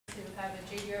have a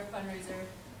JDRF fundraiser,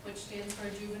 which stands for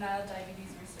Juvenile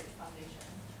Diabetes Research Foundation.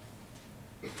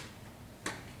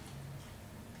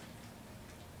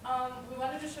 We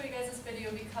wanted to show you guys this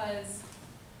video because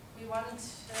we wanted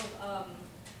to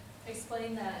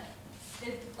explain that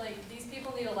these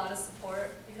people need a lot of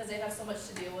support because they have so much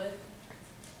to deal with,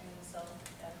 and so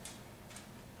yeah.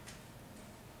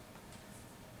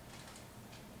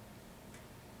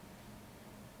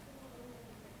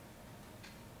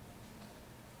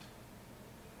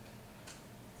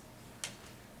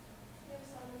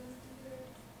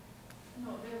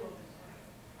 No, they will.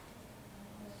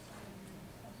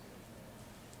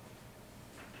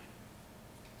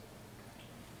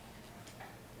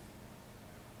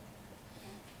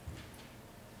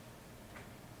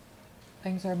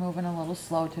 Things are moving a little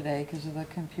slow today because of the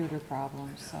computer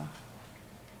problems, so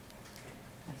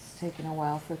it's taking a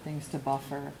while for things to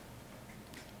buffer.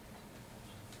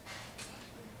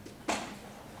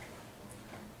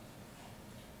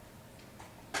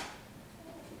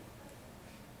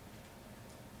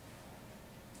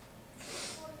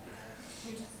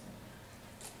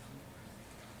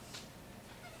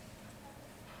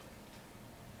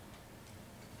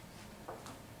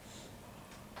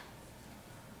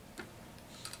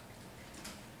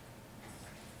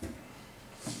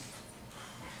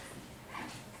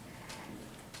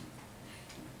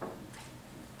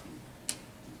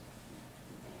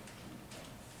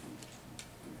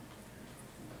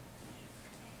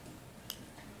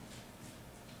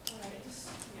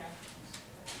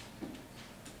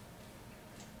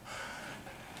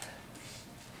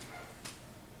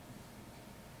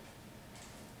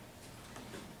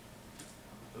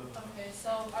 Okay, so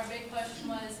our big question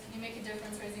was, can you make a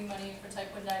difference raising money for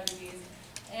type 1 diabetes?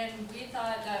 And we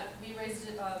thought that we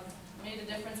made a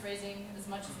difference raising as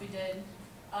much as we did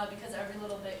because every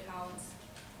little bit counts.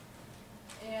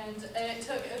 And it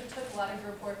took a lot of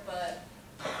group work, but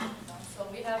so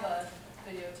we have a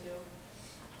video too.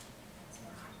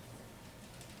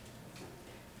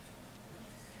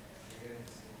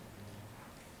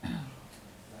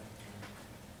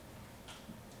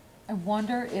 I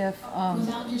wonder if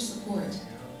without your support,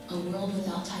 a world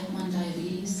without type 1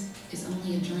 diabetes is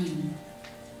only a dream.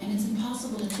 And it's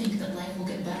impossible to think that life will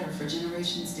get better for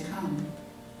generations to come.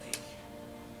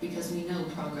 Because we know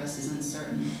progress is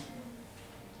uncertain.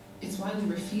 It's why we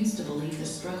refuse to believe the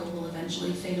struggle will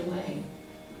eventually fade away.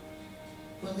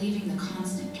 Believing the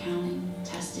constant counting,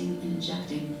 testing, and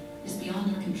injecting is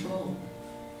beyond our control.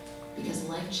 Because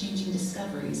life-changing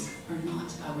discoveries are not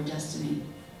our destiny.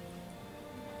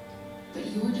 But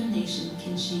your donation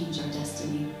can change our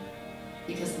destiny.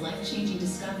 Because life-changing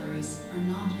discoveries are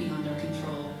not beyond our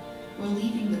control. We're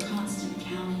leaving the constant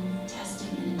counting, testing,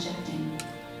 and injecting.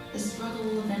 The struggle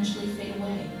will eventually fade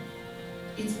away.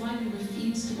 It's why we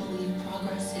refuse to believe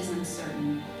progress is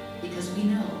uncertain. Because we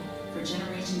know, for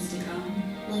generations to come,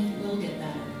 life will get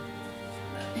better.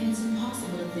 And it's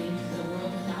impossible to think that a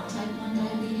world without type 1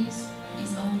 diabetes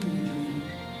is only a dream.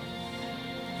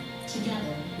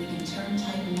 Together, we can turn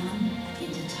type 1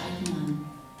 into type 1.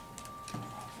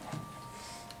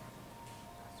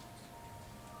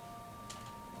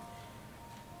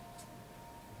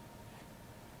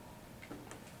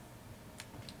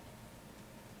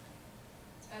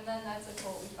 And then that's a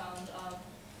quote we found,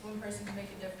 one person can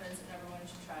make a difference and everyone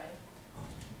should try it.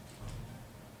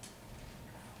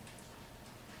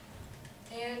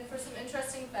 And for some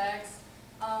interesting facts,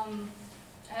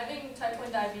 having type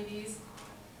 1 diabetes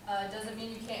doesn't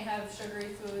mean you can't have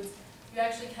sugary foods. You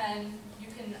actually can. You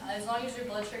can, as long as your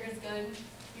blood sugar is good,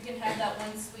 you can have that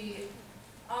one sweet.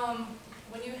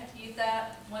 When you eat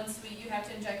that one sweet, you have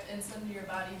to inject insulin to your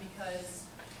body because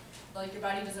your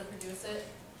body doesn't produce it.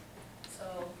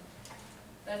 So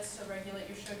that's to regulate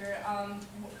your sugar.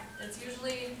 It's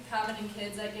usually common in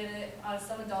kids that get it.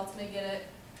 Some adults may get it.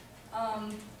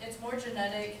 It's more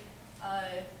genetic.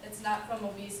 It's not from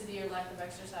obesity or lack of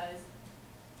exercise.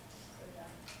 So, yeah.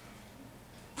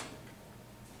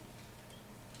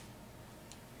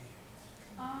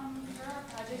 For our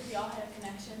project, we all had a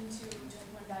connection to type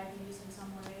 1 diabetes in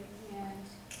some way, and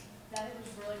that was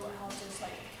really what helped us,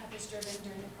 kept us driven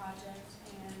during the project.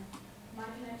 And my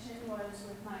connection was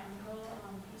with my uncle.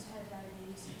 He's had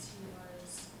diabetes since he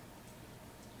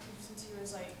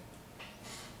was a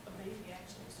baby,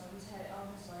 actually. So he's had it all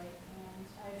his life, and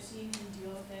I've seen him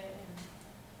deal with it, and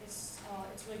it's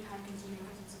really time-consuming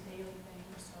because it's a daily thing.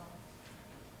 So.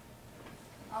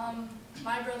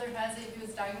 My brother has it. He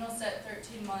was diagnosed at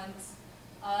 13 months.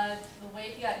 The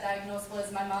way he got diagnosed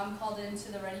was my mom called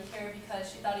into the ready care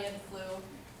because she thought he had the flu.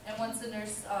 And once the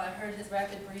nurse heard his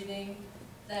rapid breathing,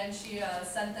 Then she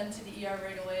sent them to the ER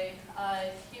right away.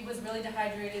 He was really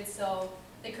dehydrated, so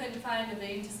they couldn't find a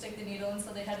vein to stick the needle in,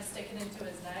 so they had to stick it into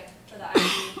his neck for the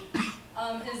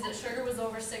IV. His sugar was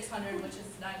over 600, which is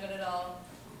not good at all.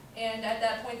 And at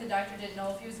that point, the doctor didn't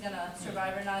know if he was going to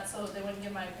survive or not, so they wouldn't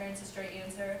give my parents a straight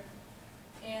answer.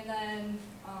 And then,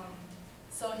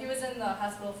 so he was in the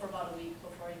hospital for about a week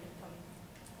before he could come.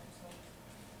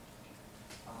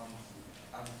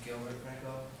 I'm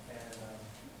Franco, and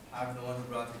I'm the one who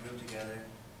brought the group together.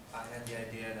 I had the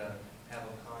idea to have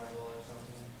a carnival or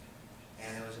something,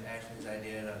 and it was actually his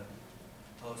idea to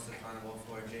host a carnival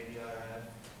for JDRF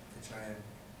to try and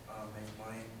make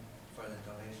money for the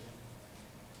donation.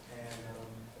 And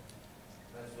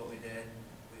that's what we did.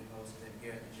 We hosted it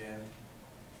here at the gym.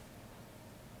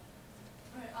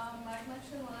 Alright, my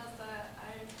connection was that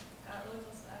I got really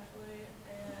close to Ashley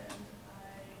and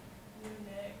I knew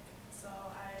Nick, so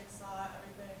I saw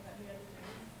everything that he had to do.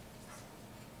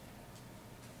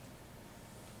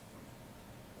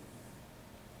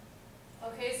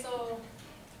 Okay, so,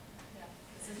 yeah,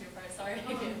 this is your part, sorry.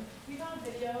 We found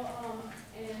a video,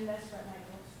 and that's what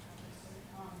Michael's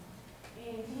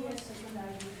and he has type 1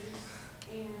 diabetes,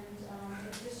 and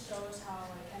it just shows how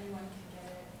like anyone can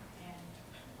get it, and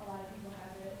a lot of people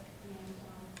have it. And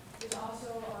there's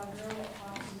also a girl that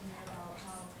talks in here about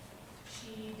how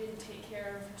she didn't take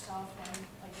care of herself when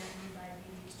like during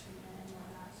diabetes treatment and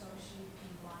whatnot, so she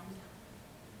became blind.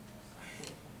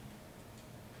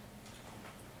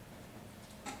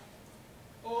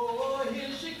 Oh,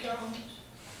 here she comes.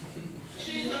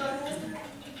 She's not.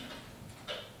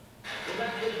 We're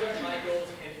back with Garrett Michaels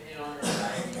in honor of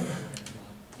diabetes.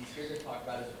 He's here to talk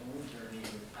about his own journey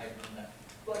with type 1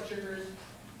 blood sugars.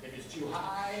 If it's too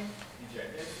high,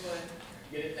 inject insulin,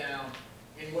 get it down.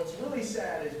 And what's really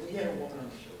sad is we had a woman on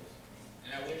the show,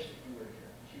 and I wish that you were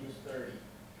here. She was 30.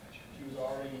 She was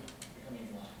already becoming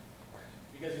blind.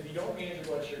 Because if you don't manage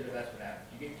your blood sugar, that's what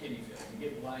happens. You get kidney failure, you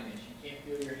get blindness, you can't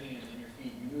feel your hands and your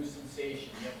feet, you lose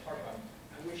sensation, you have heart problems.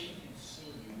 I wish she could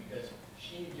see you because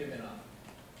she had given up.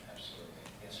 Absolutely.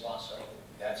 It's lost. So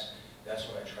that's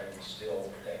what I try to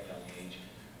instill at that young age.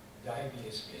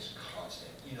 Diabetes is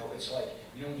constant. You know, it's like,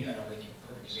 you know, I make a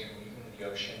perfect example, you go to the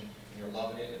ocean and you're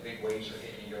loving it, the big waves are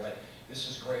hitting, and you're like, this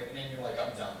is great, and then you're like,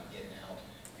 I'm done getting out.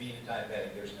 Being a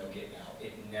diabetic, there's no getting out.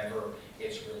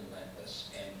 It's relentless,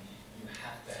 and you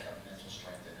have to have mental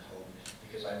strength and hope,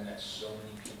 because I've met so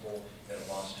many people that have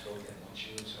lost hope, and once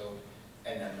you lose hope,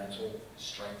 and that mental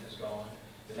strength is gone,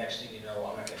 the next thing you know,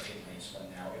 I'm not going to take my insulin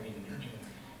now. I mean, you're doing,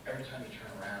 every time you turn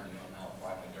around, you know, I'm out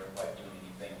riding my dirt bike, doing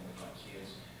anything with my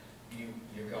kids,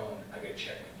 you're going, I got to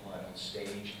check my blood on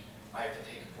stage, I have to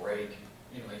take a break,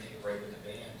 you know, I take a break with the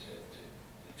band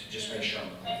to just make sure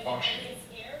I'm functioning.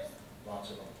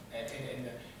 Lots of them. And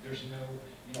there's no,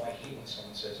 you know, I hate when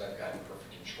someone says I've got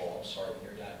perfect control. I'm sorry, when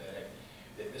you're diabetic,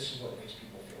 that this is what makes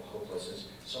people feel hopeless, is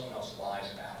someone else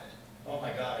lies about it. Oh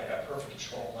my God, I got perfect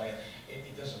control.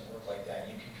 It doesn't work like that.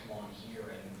 You can come on here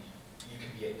and you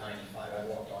can be at 95. I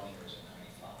walked on here as a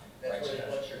 95. That's where the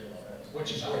blood sugar level is.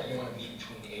 Which is what you want to be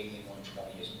between 80 and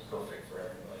 120 is perfect for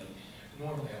everybody.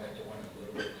 Normally, I like to run a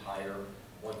little bit higher,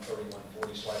 130,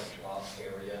 140, so I have a drop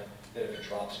area. That if it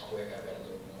drops quick, I've got a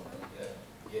little more room to get.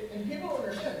 And people don't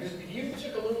understand, because if you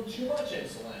took a little too much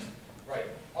insulin, Right.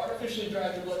 artificially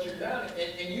drive your blood sugar down,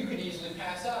 and you could easily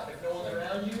pass out. If no one's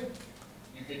around you,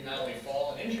 you could not only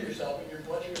fall and injure yourself, but your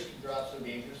blood sugar can drop so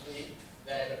dangerously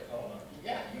that,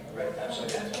 yeah, you can Right,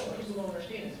 absolutely. That's what people don't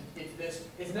understand.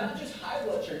 It's not just high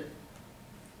blood sugar.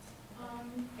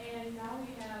 And now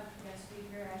we have guest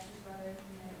speaker, Ashley's brother, Nick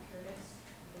Curtis.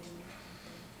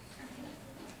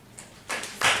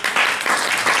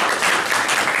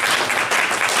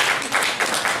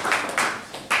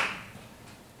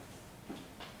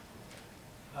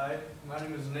 Hi, my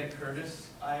name is Nick Curtis.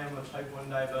 I am a type 1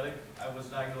 diabetic. I was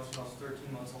diagnosed when I was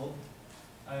 13 months old.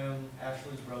 I am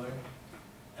Ashley's brother,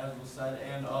 as was said,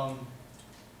 and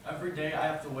every day I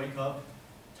have to wake up,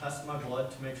 test my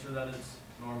blood to make sure that it's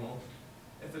normal.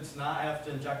 If it's not, I have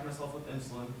to inject myself with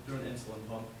insulin through an insulin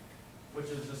pump, which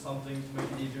is just something to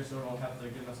make it easier so I don't have to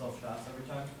give myself shots every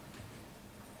time.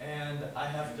 And I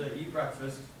have to eat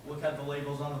breakfast, look at the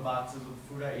labels on the boxes of the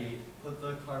food I eat, put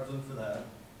the carbs in for that,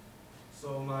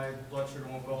 so my blood sugar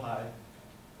won't go high.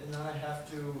 And then I have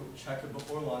to check it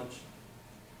before lunch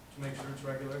to make sure it's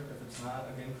regular. If it's not,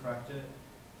 again, correct it.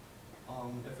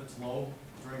 If it's low,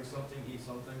 drink something, eat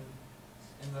something.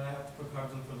 And then I have to put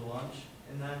carbs in for the lunch.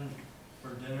 And then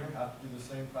for dinner, I have to do the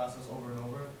same process over and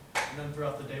over. And then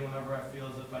throughout the day, whenever I feel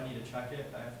as if I need to check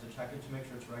it, I have to check it to make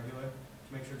sure it's regular, to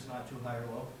make sure it's not too high or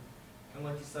low. And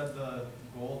like you said, the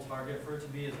goal target for it to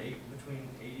be is between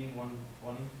 80 and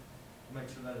 120. make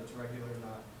sure that it's regular,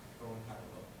 not going kind of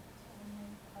low.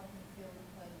 How do you feel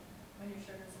like when your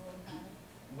sugar's low and high?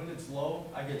 When it's low,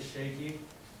 I get shaky.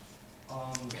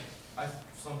 I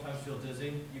sometimes feel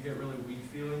dizzy. You get really weak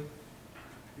feeling.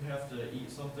 You have to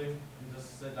eat something and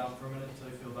just sit down for a minute until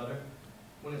you feel better.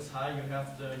 When it's high, you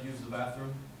have to use the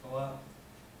bathroom a lot.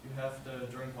 You have to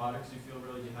drink water because you feel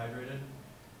really dehydrated.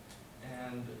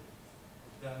 And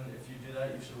then if you do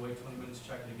that, you should wait 20 minutes,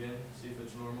 check it again, see if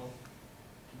it's normal.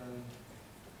 And then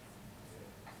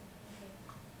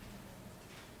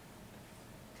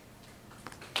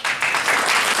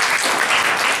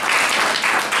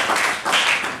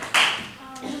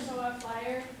So a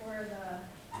flyer for the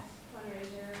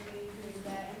fundraiser, we created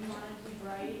that, and we wanted to be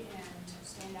bright and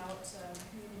stand out to the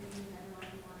community and everyone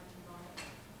we wanted to involve.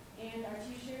 And our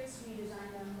t-shirts, we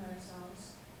designed them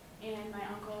ourselves, and my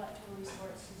uncle at Totally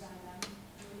Sports designed them,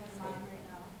 and we have them on right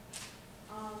now.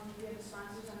 We have the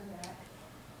sponsors on the back,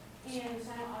 and the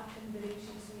sign auction bidding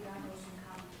sheets we got those from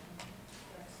Common.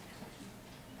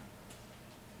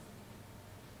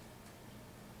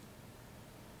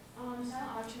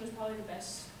 Silent auction was probably one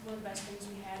of the best things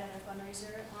we had at a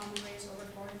fundraiser. We raised over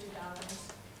 $400,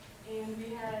 and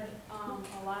we had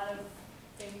a lot of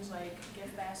things like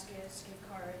gift baskets, gift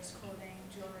cards, clothing,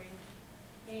 jewelry,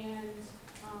 and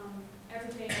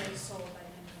everything was sold by the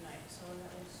end of the night, so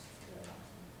that was really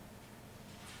awesome.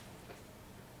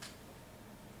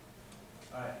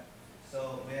 Alright,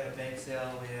 so we had a bake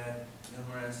sale, we had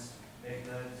numerous baked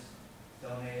goods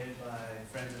donated by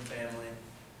friends and family.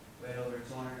 We had over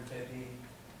 250.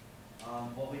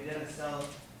 What we didn't sell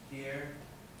here,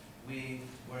 we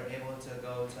were able to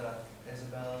go to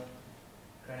Isabella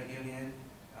Credit Union.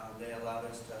 They allowed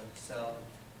us to sell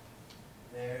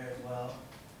there as well.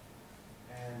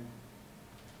 And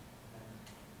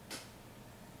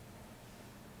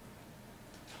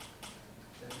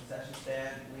the concession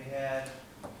stand, we had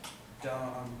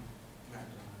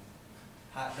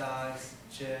hot dogs,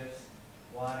 chips,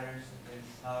 waters, and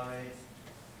Powerades.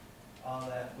 All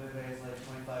that, we raised like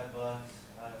 $25 out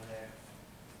of there.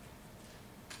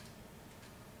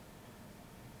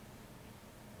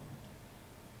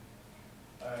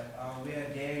 Alright, we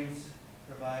had games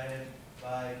provided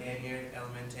by Garrett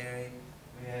Elementary.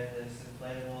 We had this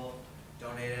inflatable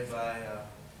donated by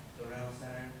the rental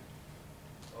center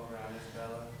over on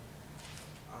Isabella.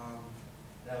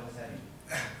 That was heavy.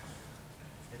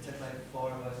 It took like 4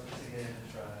 of us to get in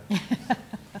the truck.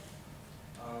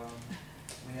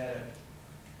 We had a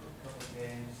couple of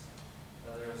games.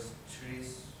 There was trees,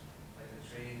 like the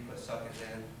tree, you put sockets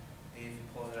in, and if you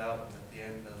pulled it out at the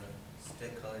end of the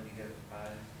stick color, you get a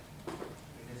prize.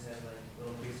 We just had like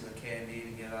little pieces of candy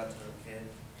to give out to the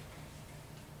kids.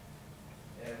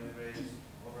 And we raised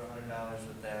over $100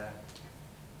 with that.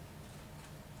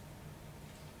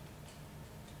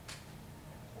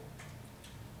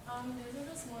 These are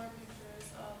just more pictures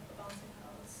of the bouncing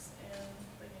house and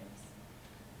the games.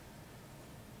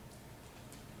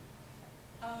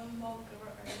 Well, we were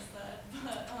already said,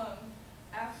 but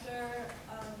after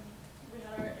we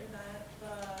had our event,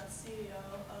 the CEO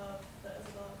of the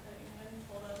Isabella Credit Union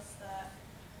told us that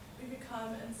we could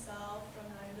come and sell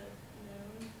from 9 to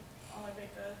noon all our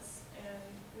baked goods, and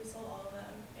we sold all of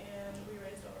them, and we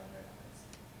raised over $100.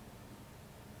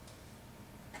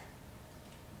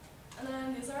 And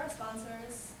then these are our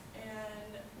sponsors,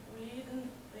 and we didn't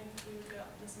think we would get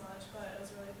this much, but it was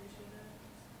really appreciated.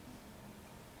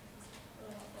 It's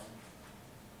really helpful.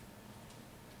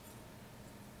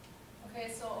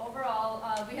 Okay, so overall,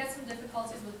 we had some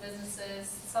difficulties with businesses.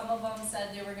 Some of them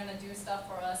said they were going to do stuff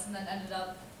for us and then ended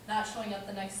up not showing up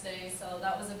the next day, so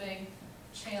that was a big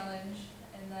challenge.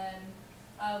 And then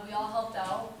we all helped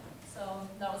out, so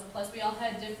that was a plus. We all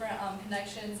had different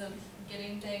connections of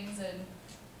getting things and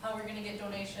how we're going to get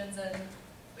donations, and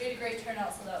we had a great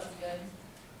turnout, so that was good.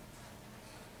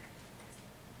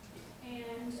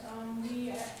 And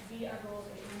we beat our goal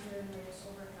of 800 and raised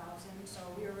over 1,000, so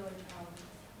we were really proud.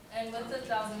 And with the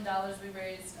 $1,000 we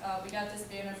raised, we got this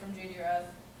banner from JDRF.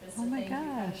 Just Oh a my thank you kind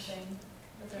of gosh. thing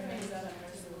with their names on it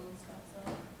and school and stuff,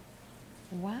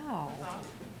 so. Wow,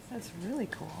 that's really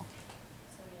cool.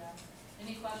 So yeah.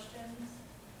 Any questions?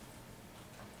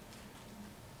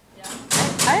 Yeah.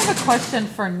 I have a question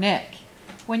for Nick.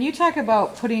 When you talk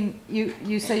about putting,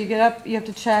 you say you get up, you have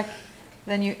to check,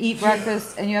 then you eat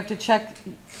breakfast, and you have to check,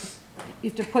 you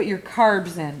have to put your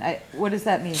carbs in. What does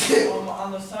that mean?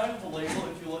 On the side of the label,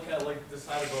 if you look at like the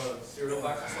side of a cereal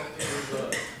box or something, there's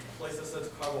a place that says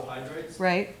carbohydrates.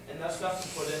 Right? And that's stuff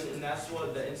to put in, and that's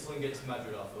what the insulin gets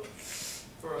measured off of.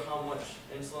 For how much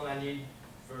insulin I need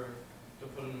for to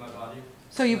put in my body.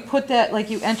 So you put that, like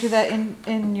you enter that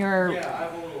in your, Yeah, I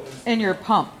have a little. in your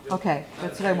pump? Yep. Okay,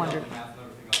 that's what I figured out wondered. the math and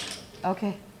everything on it.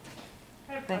 Okay.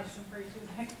 I have a Thanks. question for you too,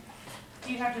 Nick.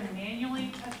 Do you have to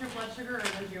manually test your blood sugar, or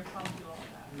does your pump do all of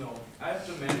that? No, I have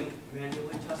to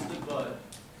manually test it, but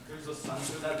there's a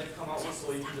sensor that they've come out with,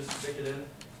 so you can just stick it in,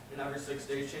 and every 6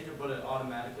 days change it, but it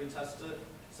automatically tests it,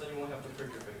 so you won't have to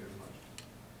prick your fingers much.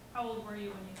 How old were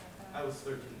you when you got I that? was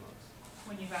 13 months.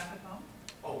 When you got the pump?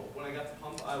 Oh, when I got the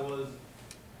pump, I was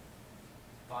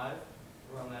 5,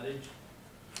 around that age.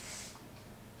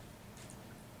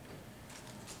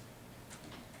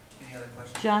 Any other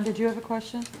questions? John, did you have a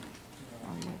question?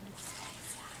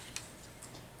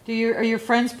 Are your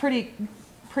friends pretty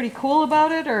cool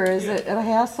about it, or is it a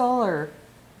hassle, or?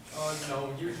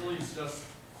 No, usually it's just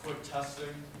quick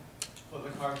testing, put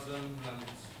the carbs in, and then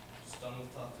it's done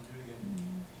with tough to do it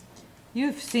again.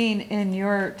 You've seen in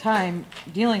your time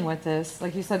dealing with this,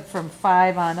 like you said, from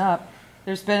 5 on up,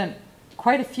 there's been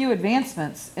quite a few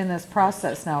advancements in this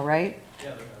process now, right? Yeah,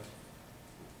 there has.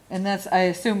 And that's, I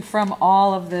assume, from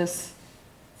all of this,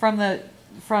 from the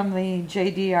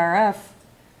JDRF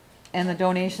and the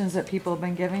donations that people have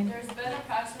been giving? There's been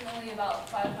approximately about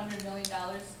 $500 million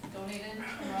donated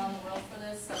from around the world for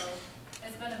this, so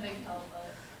it's been a big help,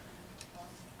 but.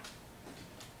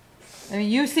 I mean,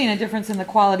 you've seen a difference in the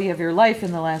quality of your life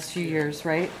in the last few years,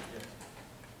 right?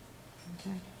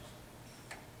 Okay.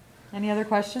 Any other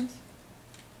questions?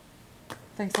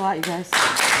 Thanks a lot, you guys.